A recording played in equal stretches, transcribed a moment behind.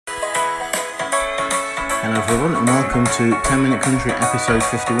Hello everyone and welcome to 10 Minute Country episode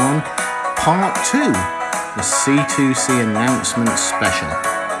 51, part 2, the C2C announcement special.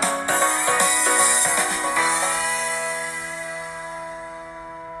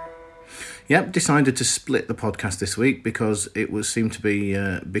 Yep, decided to split the podcast this week because it seemed to be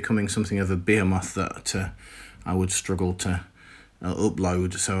becoming something of a behemoth that I would struggle to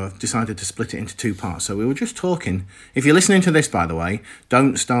upload, so I've decided to split it into two parts. So we were just talking, if you're listening to this by the way,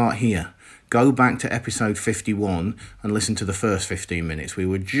 don't start here. Go back to episode 51 and listen to the first 15 minutes. We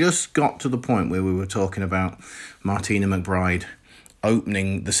were just got to the point where we were talking about Martina McBride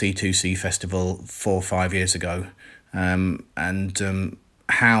opening the C2C festival 4 or 5 years ago, and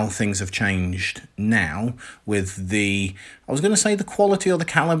how things have changed now with the quality or the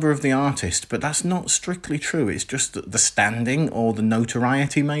calibre of the artist, but that's not strictly true. It's just the standing or the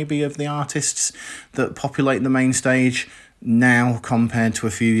notoriety maybe of the artists that populate the main stage now compared to a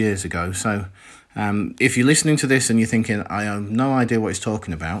few years ago. So if you're listening to this and you're thinking, I have no idea what he's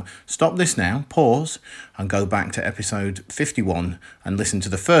talking about, stop this now, pause, and go back to episode 51 and listen to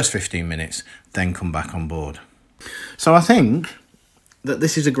the first 15 minutes, then come back on board. So I think that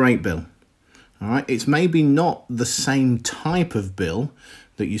this is a great bill. All right, it's maybe not the same type of bill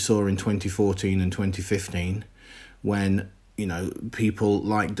that you saw in 2014 and 2015 when, you know, people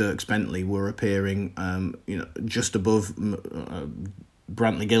like Dierks Bentley were appearing, just above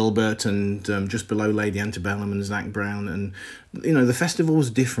Brantley Gilbert and just below Lady Antebellum and Zac Brown. And, you know, the festival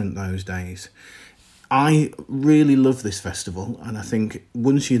was different those days. I really love this festival. And I think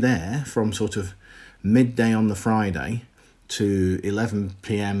once you're there from sort of midday on the Friday to 11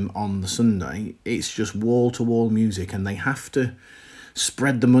 p.m. on the Sunday, it's just wall-to-wall music, and they have to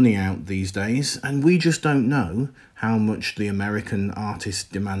spread the money out these days, and we just don't know how much the American artists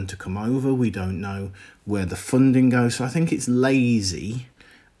demand to come over. We don't know where the funding goes, so I think it's lazy,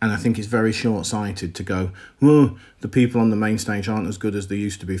 and I think it's very short-sighted to go, well, the people on the main stage aren't as good as they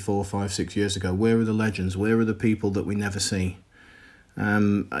used to be 4, 5, 6 years ago. Where are the legends? Where are the people that we never see?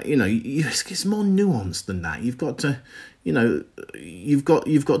 It's more nuanced than that. You've got to, you've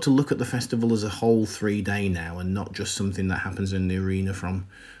got to look at the festival as a whole 3 day now, and not just something that happens in the arena from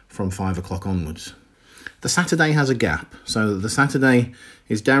 5 o'clock onwards. The Saturday has a gap. So the Saturday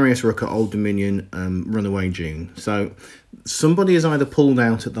is Darius Rucker, Old Dominion, Runaway June. So somebody has either pulled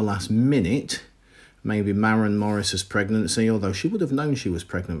out at the last minute, maybe Maren Morris's pregnancy, although she would have known she was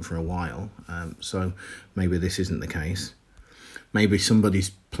pregnant for a while. So maybe this isn't the case. Maybe somebody's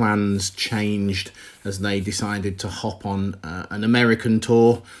plans changed as they decided to hop on an American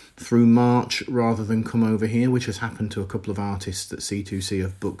tour through March rather than come over here, which has happened to a couple of artists that C2C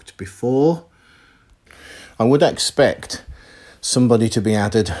have booked before. I would expect somebody to be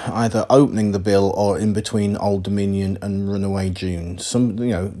added either opening the bill or in between Old Dominion and Runaway June.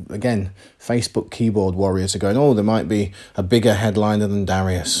 Again, Facebook keyboard warriors are going, oh, there might be a bigger headliner than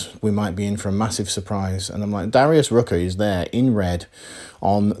Darius. We might be in for a massive surprise. And I'm like, Darius Rucker is there in red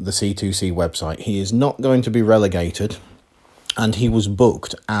on the C2C website. He is not going to be relegated, and he was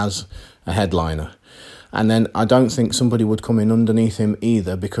booked as a headliner. And then I don't think somebody would come in underneath him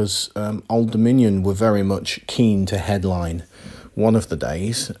either, because Old Dominion were very much keen to headline one of the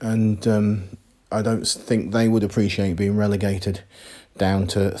days, and I don't think they would appreciate being relegated down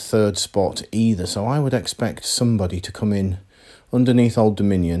to third spot either. So I would expect somebody to come in underneath Old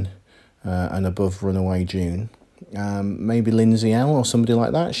Dominion and above Runaway June. Maybe Lindsay L or somebody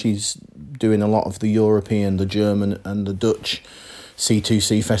like that. She's doing a lot of the European, the German and the Dutch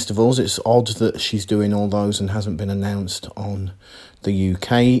C2C festivals. It's odd that she's doing all those and hasn't been announced on the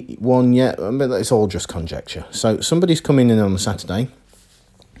UK one yet, but it's all just conjecture. So somebody's coming in on the Saturday.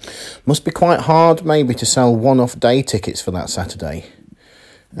 Must be quite hard maybe to sell one-off day tickets for that Saturday,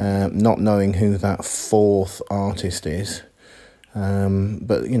 not knowing who that fourth artist is.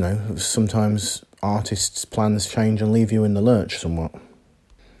 But, sometimes artists' plans change and leave you in the lurch somewhat.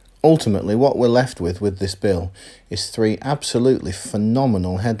 Ultimately, what we're left with this bill is 3 absolutely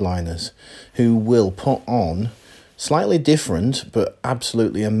phenomenal headliners who will put on slightly different but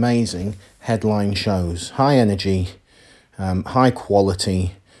absolutely amazing headline shows. High energy, high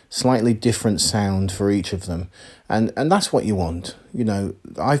quality, slightly different sound for each of them. And that's what you want.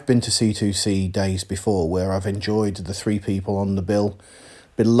 I've been to C2C days before where I've enjoyed the 3 people on the bill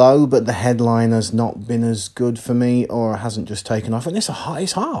below, but the headliner's not been as good for me, or hasn't just taken off. And it's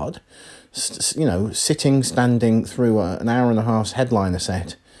hard, standing through an hour and a half's headliner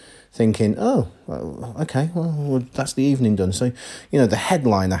set, thinking, that's the evening done. So, the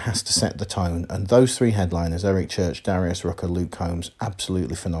headliner has to set the tone. And those 3 headliners, Eric Church, Darius Rucker, Luke Combs,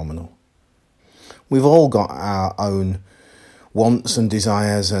 absolutely phenomenal. We've all got our own wants and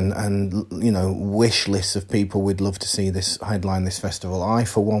desires and wish lists of people we'd love to see this headline this festival. I,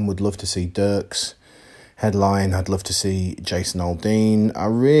 for one, would love to see Dirks headline. I'd love to see Jason Aldean. I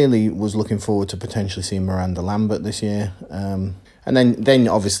really was looking forward to potentially seeing Miranda Lambert this year. And then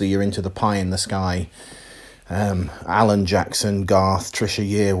obviously you're into the pie in the sky. Alan Jackson, Garth, Trisha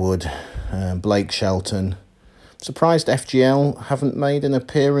Yearwood, Blake Shelton. Surprised FGL haven't made an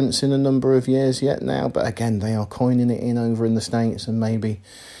appearance in a number of years yet now, but again, they are coining it in over in the States, and maybe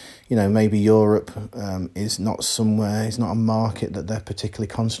Europe is not a market that they're particularly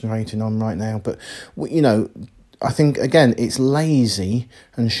concentrating on right now. But, I think, again, it's lazy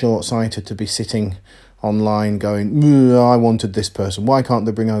and short-sighted to be sitting online going, I wanted this person, why can't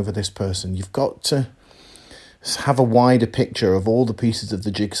they bring over this person? You've got to have a wider picture of all the pieces of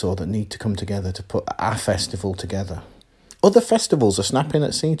the jigsaw that need to come together to put a festival together. Other festivals are snapping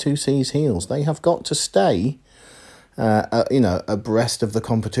at C2C's heels. They have got to stay, abreast of the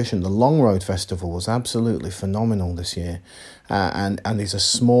competition. The Long Road Festival was absolutely phenomenal this year, and is a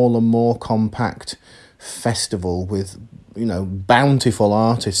smaller, more compact festival with bountiful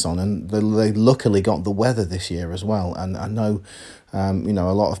artists on, and they luckily got the weather this year as well. And I know, a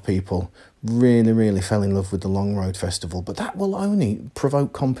lot of people really, really fell in love with the Long Road Festival, but that will only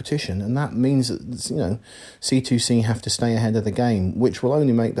provoke competition, and that means that, C2C have to stay ahead of the game, which will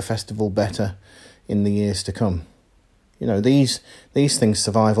only make the festival better in the years to come. These things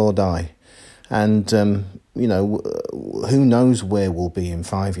survive or die, and, who knows where we'll be in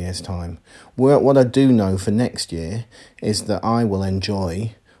 5 years' time. What I do know for next year is that I will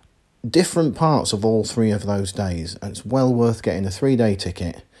enjoy different parts of all three of those days, and it's well worth getting a 3-day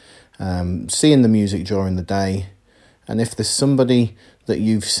ticket, seeing the music during the day. And if there's somebody that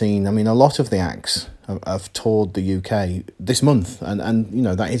you've seen, a lot of the acts have toured the UK this month, and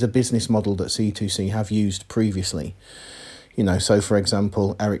that is a business model that C2C have used previously. So for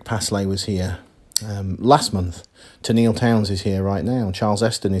example, Eric Pasley was here last month. Tennille Towns is here right now. Charles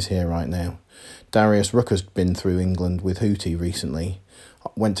Eston is here right now. Darius Rucker's been through England with Hootie recently.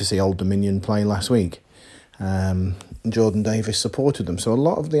 Went to see Old Dominion play last week. Jordan Davis supported them. So a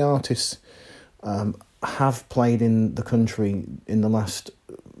lot of the artists have played in the country in the last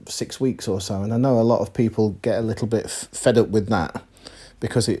 6 weeks or so, and I know a lot of people get a little bit fed up with that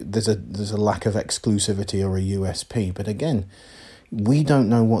because there's a lack of exclusivity or a USP. But again, we don't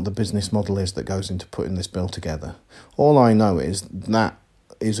know what the business model is that goes into putting this bill together. All I know is that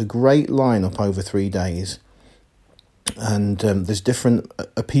is a great lineup over 3 days. And there's different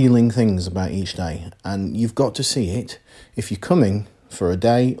appealing things about each day, and you've got to see it, if you're coming for a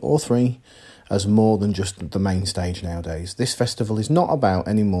day or 3, as more than just the main stage nowadays. This festival is not about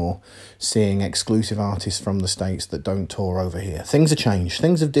anymore seeing exclusive artists from the States that don't tour over here. Things have changed,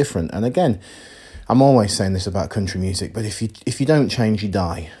 things are different, and again, I'm always saying this about country music, but if you don't change, you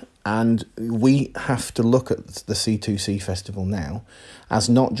die. And we have to look at the C2C festival now as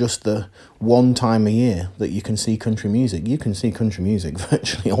not just the one time a year that you can see country music. You can see country music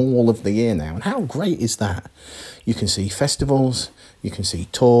virtually all of the year now. And how great is that? You can see festivals, you can see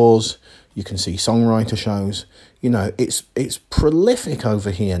tours, you can see songwriter shows. It's prolific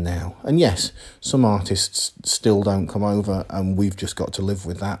over here now. And yes, some artists still don't come over, and we've just got to live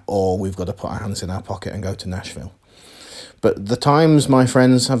with that, or we've got to put our hands in our pocket and go to Nashville. But the times, my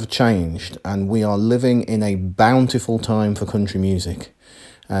friends, have changed, and we are living in a bountiful time for country music.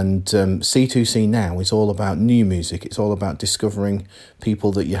 And C2C now is all about new music. It's all about discovering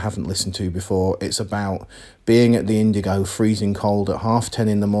people that you haven't listened to before. It's about being at the Indigo, freezing cold at 10:30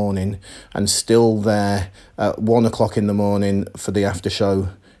 in the morning, and still there at 1 o'clock in the morning for the after show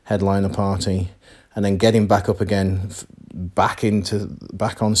headliner party, and then getting back up again, back on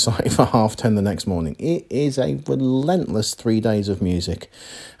site for 10:30 the next morning. It is a relentless 3 days of music,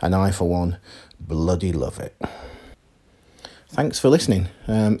 and I, for one, bloody love it. Thanks for listening.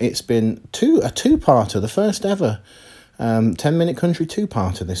 It's been a two-parter, the first ever 10-minute country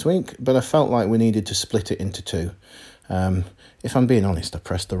two-parter this week, but I felt like we needed to split it into two. If I'm being honest, I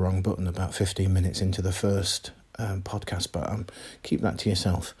pressed the wrong button about 15 minutes into the first podcast, but keep that to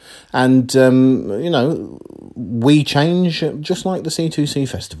yourself. And, we change just like the C2C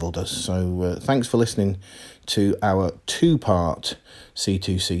Festival does. So thanks for listening to our two-part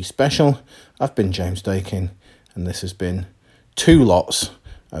C2C special. I've been James Dakin, and this has been 2 lots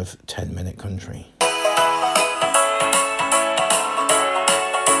of 10-minute country.